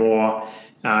in a more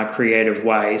creative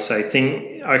way. So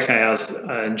think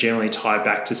OKRs generally tie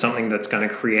back to something that's going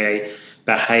to create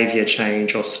behavior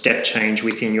change or step change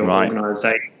within your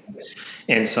organization.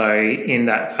 And so in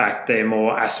that fact, they're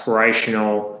more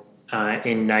aspirational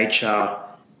in nature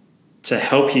to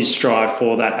help you strive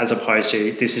for that, as opposed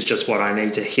to this is just what I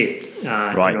need to hit in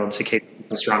order to keep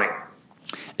this running.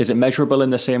 Is it measurable in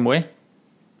the same way?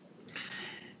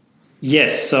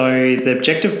 Yes. So the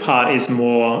objective part is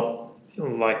more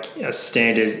like a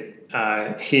standard,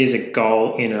 here's a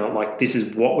goal like this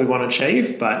is what we want to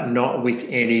achieve, but not with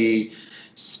any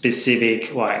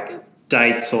specific like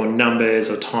dates or numbers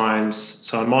or times.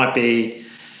 So it might be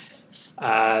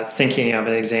thinking of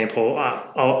an example.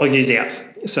 I'll use ours.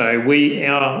 So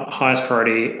our highest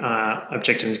priority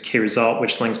objective is key result,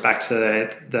 which links back to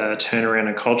the turnaround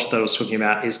and culture that I was talking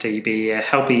about, is to be a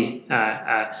healthy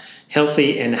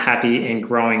and happy and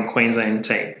growing Queensland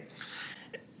team.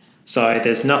 So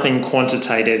there's nothing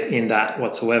quantitative in that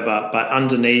whatsoever, but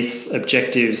underneath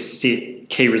objectives sit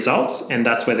key results, and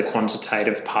that's where the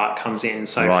quantitative part comes in.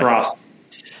 So for us,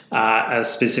 a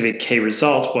specific key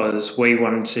result was we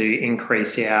wanted to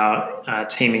increase our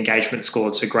team engagement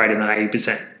score to greater than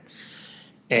 80%.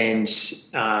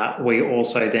 And we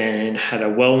also then had a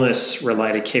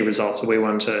wellness-related key result. So we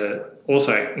wanted to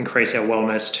also increase our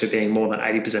wellness to being more than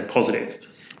 80% positive.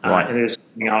 And it was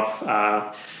coming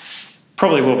off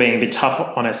probably we're being a bit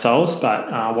tough on ourselves,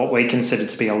 but what we consider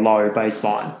to be a low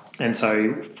baseline. And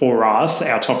so for us,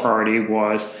 our top priority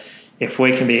was, if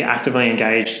we can be actively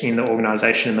engaged in the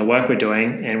organisation and the work we're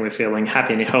doing and we're feeling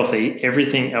happy and healthy,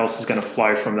 everything else is going to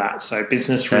flow from that. So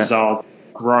business results,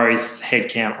 growth,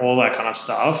 headcount, all that kind of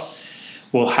stuff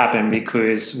will happen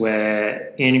because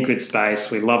we're in a good space,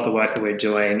 we love the work that we're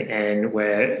doing, and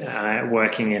we're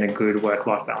working in a good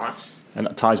work-life balance. And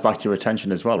that ties back to your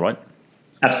retention as well, right?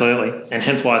 Absolutely. And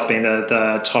hence why it's been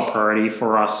the top priority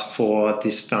for us for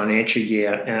this financial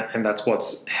year. And that's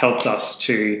what's helped us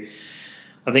to,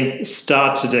 I think,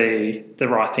 start to do the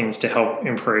right things to help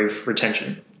improve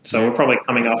retention. So we're probably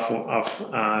coming off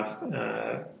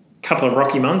a couple of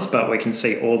rocky months, but we can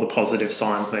see all the positive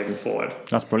signs moving forward.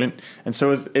 That's brilliant. And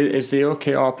so is the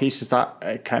OKR piece, is that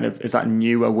is that a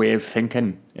newer way of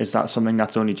thinking? Is that something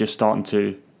that's only just starting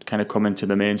to kind of come into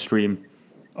the mainstream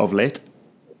of late?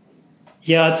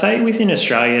 Yeah, I'd say within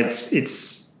Australia,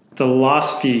 it's the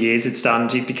last few years it's starting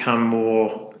to become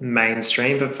more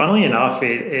mainstream. But funnily enough,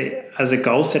 it as a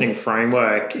goal-setting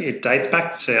framework, it dates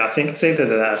back to, I think it's either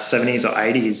the 70s or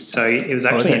 80s. So it was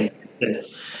actually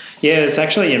it's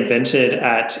actually invented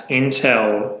at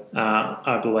Intel,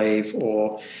 I believe,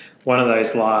 or one of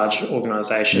those large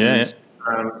organizations.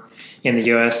 In the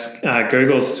US.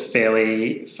 Google's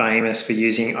fairly famous for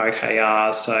using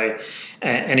OKRs. So,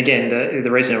 and again,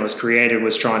 the reason it was created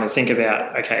was trying to think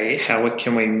about, okay, how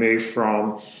can we move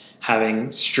from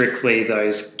having strictly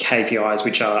those KPIs,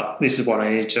 which are, this is what I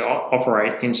need to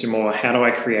operate, into more, how do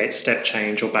I create step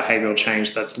change or behavioral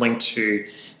change that's linked to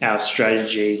our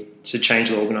strategy to change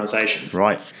the organization.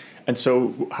 Right. And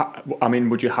so, I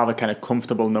mean, would you have a kind of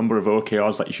comfortable number of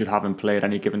OKRs that you should have in play at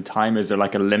any given time? Is there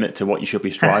like a limit to what you should be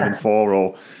striving for,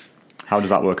 or how does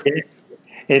that work?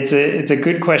 It's a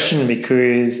good question,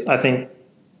 because I think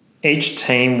each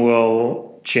team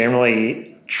will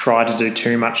generally try to do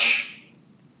too much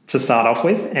to start off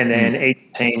with, and then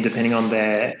each team, depending on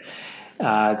their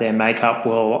makeup,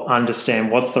 will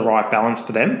understand what's the right balance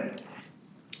for them.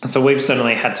 So we've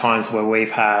certainly had times where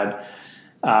we've had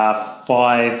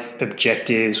 5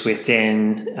 objectives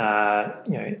within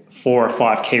 4 or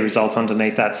 5 key results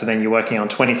underneath that. So then you're working on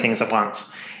 20 things at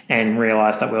once and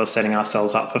realize that we were setting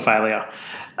ourselves up for failure.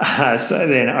 So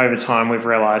then over time we've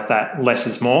realized that less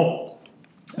is more.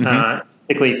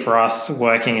 Particularly for us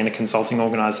working in a consulting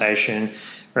organization,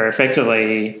 we're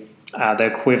effectively the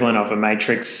equivalent of a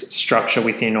matrix structure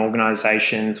within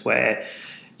organizations where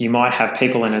you might have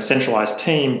people in a centralized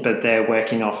team, but they're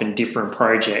working off in different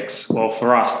projects. Well,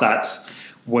 for us,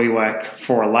 we work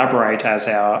for Elaborate as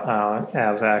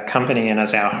our company and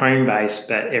as our home base,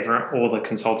 but all the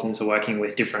consultants are working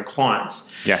with different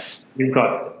clients. Yes. We've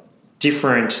got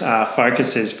different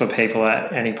focuses for people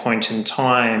at any point in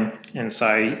time. And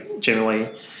so generally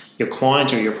your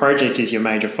client or your project is your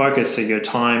major focus. So your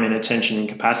time and attention and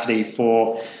capacity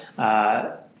for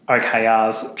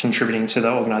OKRs contributing to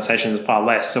the organisation is far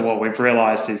less. So what we've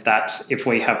realised is that if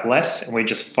we have less and we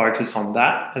just focus on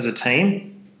that as a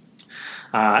team,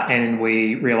 and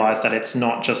we realise that it's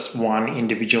not just one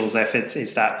individual's efforts,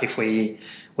 is that if we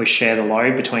share the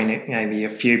load between maybe a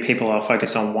few people are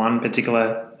focused on one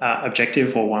particular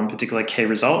objective or one particular key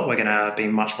result, we're going to be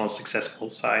much more successful.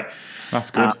 So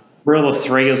that's good. Rule of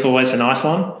 3 is always a nice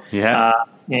one. Yeah.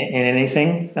 in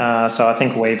anything. So I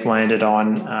think we've landed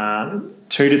on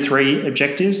 2 to 3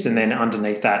 objectives, and then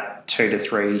underneath that, 2 to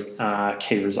 3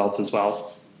 key results as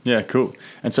well. Yeah, cool.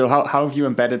 And so how have you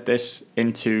embedded this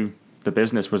into the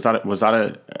business? Was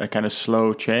that a kind of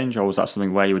slow change, or was that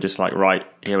something where you were just like, right,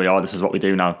 here we are, this is what we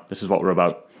do now, this is what we're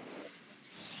about?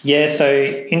 Yeah, so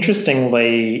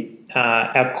interestingly,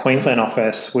 our Queensland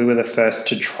office, we were the first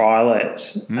to trial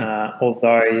it,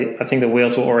 although I think the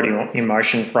wheels were already in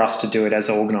motion for us to do it as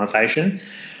an organisation.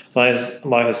 So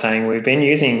like I was saying, we've been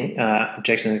using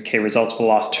objectives and key results for the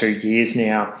last 2 years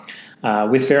now,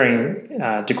 with varying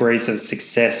degrees of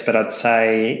success, but I'd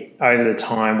say over the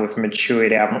time we've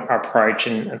matured our approach,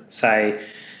 and I'd say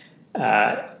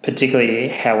particularly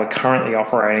how we're currently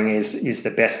operating is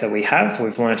the best that we have.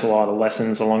 We've learned a lot of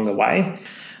lessons along the way.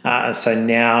 So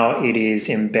now it is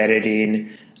embedded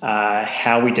in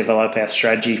how we develop our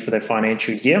strategy for the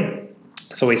financial year.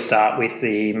 So we start with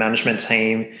the management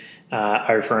team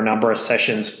over a number of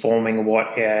sessions forming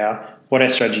what our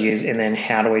strategy is, and then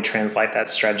how do we translate that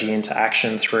strategy into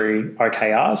action through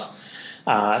OKRs.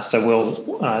 So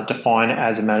we'll define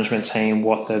as a management team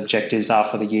what the objectives are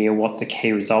for the year, what the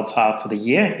key results are for the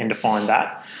year, and define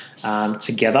that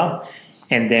together.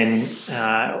 And then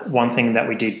one thing that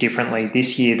we did differently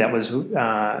this year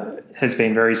that has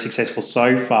been very successful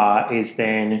so far is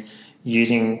then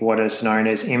using what is known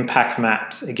as impact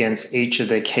maps against each of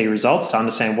the key results to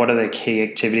understand what are the key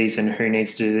activities and who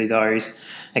needs to do those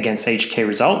against each key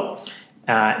result.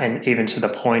 And even to the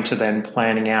point of then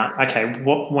planning out, okay,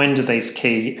 when do these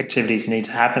key activities need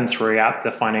to happen throughout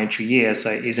the financial year?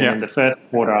 So is it in the first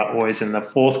quarter or is it in the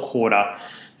fourth quarter?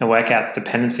 And work out the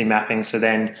dependency mapping. So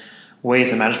then we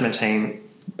as a management team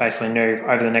basically knew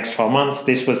over the next 12 months,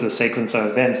 this was the sequence of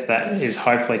events that is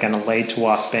hopefully going to lead to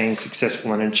us being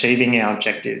successful in achieving our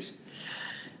objectives.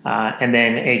 And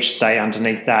then each state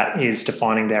underneath that is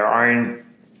defining their own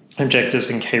objectives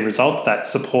and key results that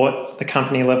support the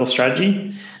company level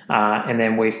strategy. And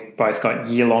then we've both got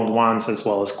year-long ones as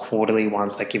well as quarterly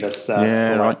ones that give us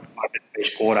the right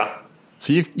each quarter.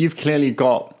 So you've clearly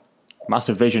got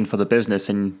massive vision for the business,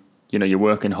 and you're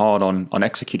working hard on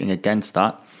executing against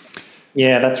that.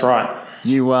 Yeah, that's right.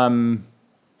 You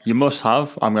must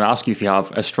have, I'm going to ask you if you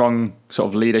have, a strong sort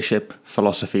of leadership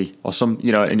philosophy or some,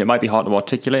 and it might be hard to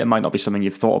articulate. It might not be something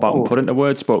you've thought about and put into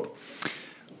words, but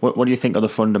what do you think are the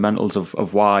fundamentals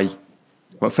of why,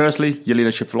 well, firstly, your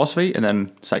leadership philosophy, and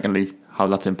then secondly, how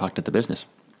that's impacted the business?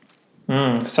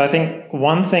 So I think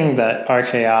one thing that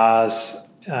OKRs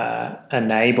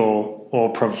enable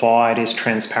or provide is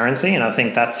transparency. And I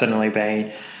think that's certainly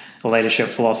been a leadership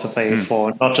philosophy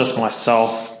for not just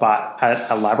myself, but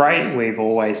at Elaborate, we've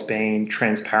always been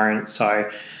transparent. So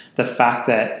the fact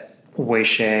that we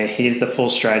share, here's the full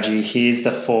strategy, here's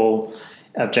the full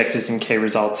objectives and key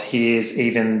results, here's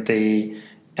even the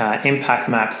impact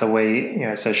maps that we,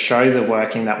 so show the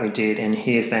working that we did, and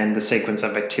here's then the sequence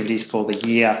of activities for the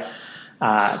year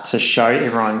to show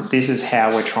everyone this is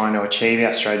how we're trying to achieve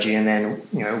our strategy. And then,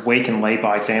 we can lead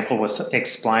by example with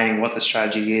explaining what the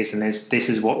strategy is, and this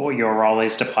is what your role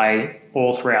is to play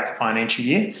all throughout the financial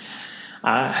year,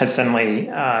 has certainly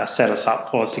set us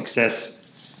up for success.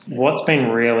 What's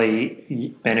been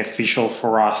really beneficial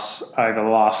for us over the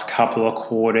last couple of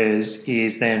quarters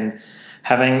is then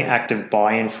having active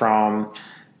buy-in from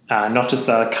not just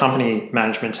the company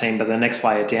management team, but the next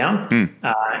layer down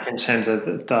in terms of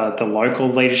the local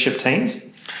leadership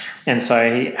teams. And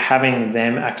so having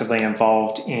them actively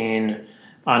involved in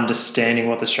understanding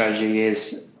what the strategy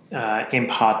is, in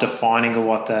part defining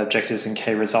what the objectives and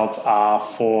key results are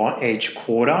for each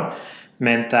quarter,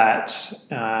 meant that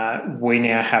we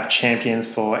now have champions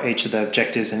for each of the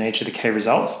objectives and each of the key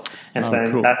results. And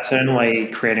so that's certainly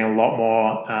creating a lot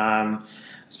more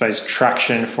I suppose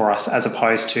traction for us, as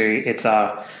opposed to it's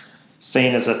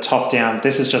seen as a top-down,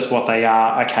 this is just what they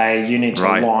are, okay, you need to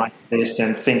align this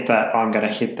and think that I'm going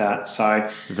to hit that. So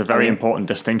there's a very important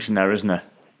distinction there, isn't there?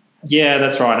 Yeah,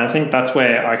 that's right. And I think that's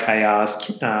where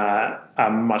OKRs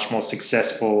are much more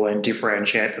successful and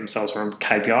differentiate themselves from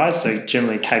KPIs. So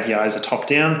generally KPIs are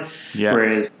top-down,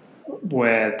 whereas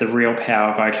where the real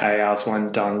power of OKRs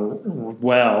when done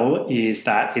well is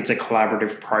that it's a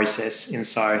collaborative process. And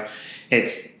so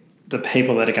it's the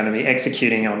people that are going to be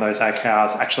executing on those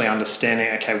OKRs actually understanding,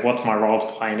 okay, what's my role to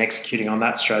play in executing on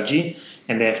that strategy,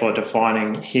 and therefore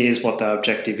defining here's what the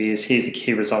objective is, here's the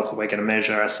key results that we're going to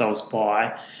measure ourselves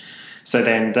by. So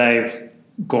then they've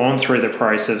gone through the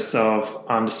process of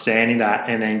understanding that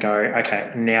and then go,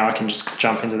 okay, now I can just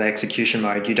jump into the execution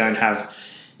mode. You don't have,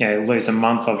 lose a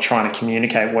month of trying to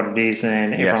communicate what it is, and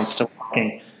then everyone's still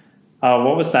asking,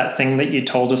 what was that thing that you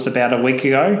told us about a week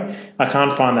ago? I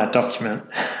can't find that document.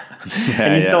 Yeah,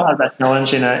 And you still have that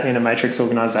challenge in a matrix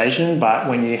organization, but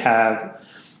when you have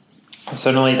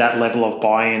certainly that level of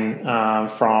buy-in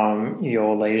from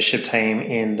your leadership team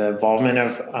in the involvement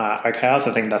of OKRs,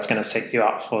 I think that's going to set you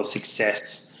up for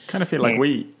success. Kind of feel like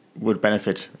we would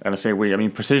benefit, and I say we, I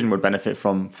mean Precision would benefit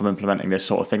from implementing this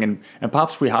sort of thing, and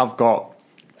perhaps we have got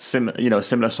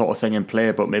similar sort of thing in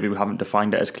play, but maybe we haven't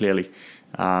defined it as clearly.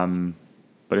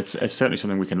 But it's certainly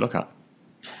something we can look at.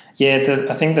 Yeah,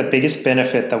 I think the biggest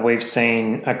benefit that we've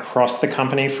seen across the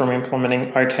company from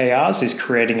implementing OKRs is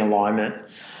creating alignment.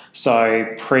 So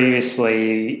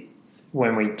previously,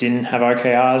 when we didn't have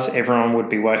OKRs, everyone would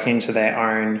be working to their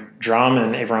own drum,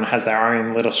 and everyone has their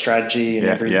own little strategy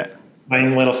and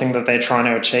own little thing that they're trying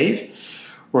to achieve.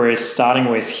 Whereas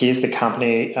starting with, here's the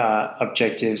company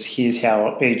objectives, here's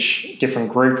how each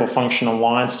different group or function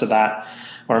aligns to that,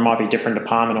 or it might be different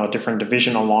department or different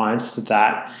division aligns to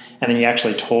that. And then you're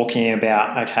actually talking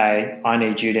about, okay, I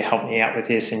need you to help me out with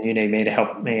this and you need me to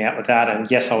help me out with that.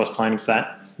 And yes, I was planning for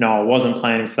that. No, I wasn't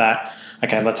planning for that.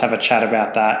 Okay, let's have a chat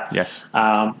about that. Yes.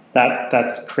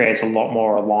 That creates a lot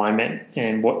more alignment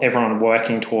and everyone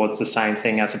working towards the same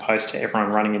thing as opposed to everyone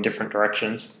running in different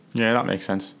directions. Yeah, that makes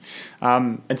sense.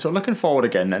 And so looking forward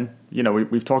again then,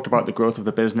 we've talked about the growth of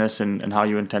the business and how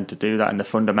you intend to do that and the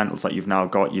fundamentals that you've now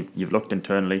got. You've looked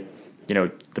internally.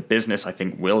 The business, I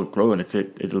think, will grow and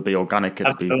it'll be organic,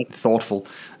 it'll be thoughtful.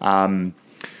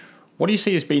 What do you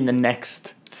see as being the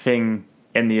next thing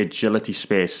in the agility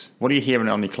space? What are you hearing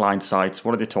on your client sites?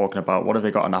 What are they talking about? What have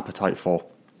they got an appetite for?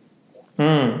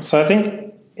 So I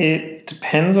think it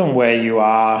depends on where you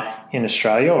are in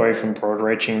Australia or even broad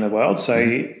reaching the world.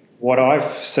 So what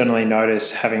I've certainly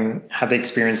noticed, having had the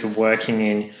experience of working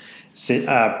in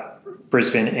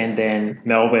Brisbane and then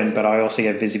Melbourne, but I also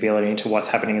get visibility into what's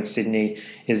happening in Sydney,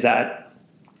 is that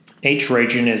each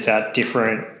region is at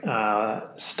different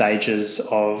stages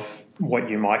of what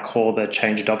you might call the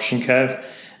change adoption curve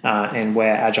and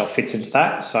where Agile fits into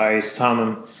that. So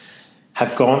some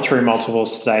have gone through multiple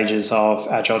stages of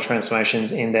Agile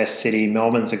transformations in their city.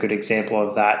 Melbourne's a good example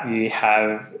of that. You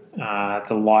have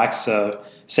the likes of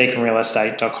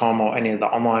seekandrealestate.com or any of the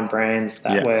online brands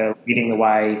that were leading the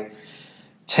way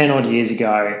 10 odd years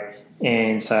ago,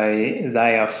 and so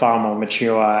they are far more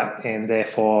mature and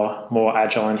therefore more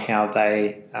agile in how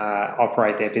they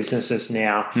operate their businesses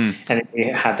now. And we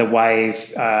had the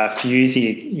wave a few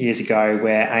years ago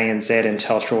where ANZ and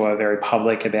Telstra were very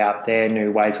public about their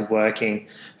new ways of working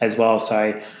as well.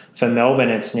 So for Melbourne,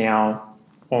 it's now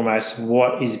almost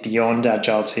what is beyond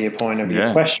agile, to your point of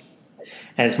your question.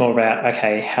 And it's more about,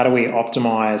 okay, how do we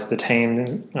optimize the teams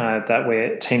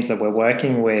that we're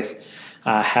working with?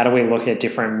 How do we look at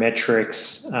different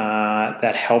metrics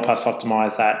that help us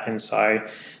optimize that? And so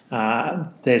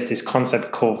there's this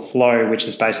concept called flow, which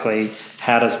is basically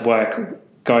how does work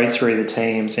go through the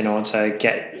teams in order to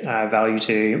get value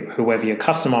to whoever your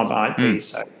customer might be.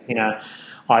 So,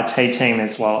 IT team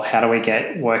as well, how do we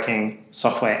get working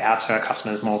software out to our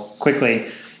customers more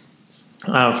quickly?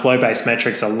 Flow-based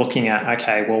metrics are looking at,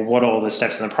 okay, well, what are all the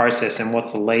steps in the process and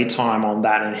what's the lead time on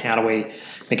that, and how do we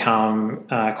become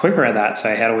quicker at that?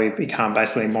 So how do we become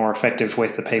basically more effective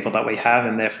with the people that we have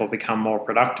and therefore become more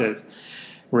productive?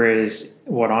 Whereas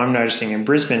what I'm noticing in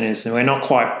Brisbane is that we're not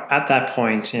quite at that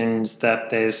point, and that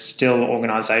there's still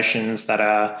organisations that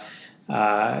are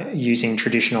using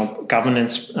traditional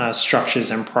governance structures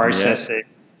and processes.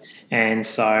 And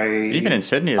so even in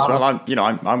Sydney as well,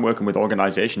 I'm working with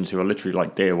organisations who are literally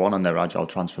like day one on their agile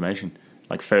transformation,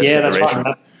 like first iteration. That's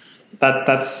right.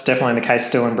 That's definitely the case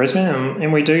still in Brisbane,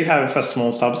 and we do have a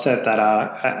small subset that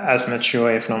are as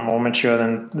mature, if not more mature,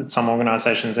 than some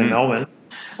organisations in Melbourne.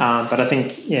 But I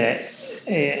think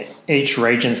each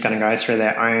region is going to go through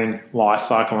their own life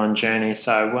cycle and journey.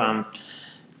 So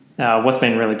what's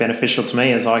been really beneficial to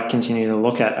me is I continue to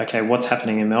look at, okay, what's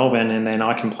happening in Melbourne, and then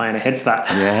I can plan ahead for that.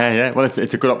 Yeah. Well,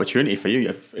 it's a good opportunity for you.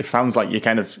 It sounds like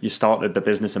you started the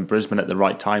business in Brisbane at the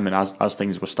right time, and as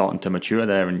things were starting to mature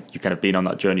there, and you kind of been on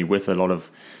that journey with a lot of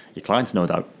your clients, no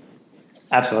doubt.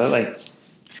 Absolutely.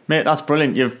 Mate, that's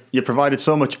brilliant. You've provided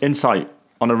so much insight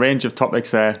on a range of topics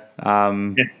there.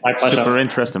 My pleasure. Super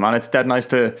interesting, man. It's dead nice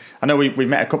to... I know we've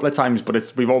met a couple of times, but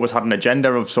we've always had an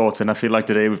agenda of sorts, and I feel like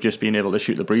today we've just been able to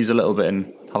shoot the breeze a little bit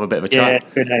and have a bit of a chat. Yeah,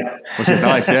 good day. Which is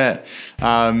nice, yeah.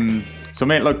 So,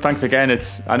 mate, look, thanks again.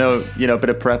 I know, a bit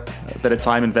of prep, a bit of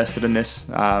time invested in this.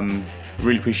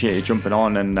 Really appreciate you jumping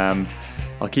on, and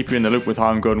I'll keep you in the loop with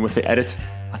how I'm going with the edit.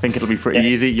 I think it'll be pretty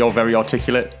easy. You're very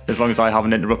articulate. As long as I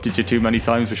haven't interrupted you too many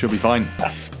times, we should be fine.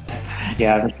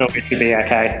 Yeah, I'm sure it should be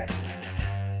okay.